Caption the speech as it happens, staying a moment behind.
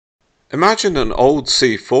Imagine an old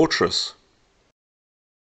sea fortress.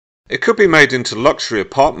 It could be made into luxury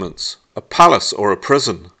apartments, a palace or a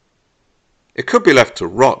prison. It could be left to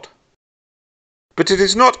rot. But it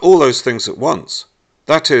is not all those things at once.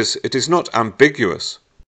 That is, it is not ambiguous.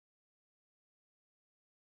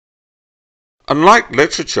 Unlike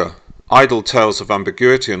literature, idle tales of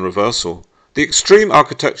ambiguity and reversal, the extreme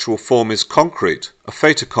architectural form is concrete, a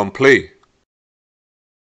fait accompli.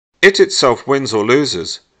 It itself wins or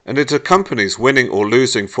loses, and it accompanies winning or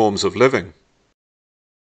losing forms of living.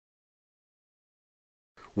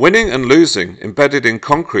 Winning and losing, embedded in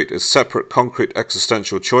concrete as separate concrete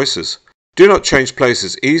existential choices, do not change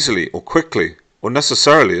places easily or quickly, or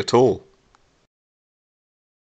necessarily at all.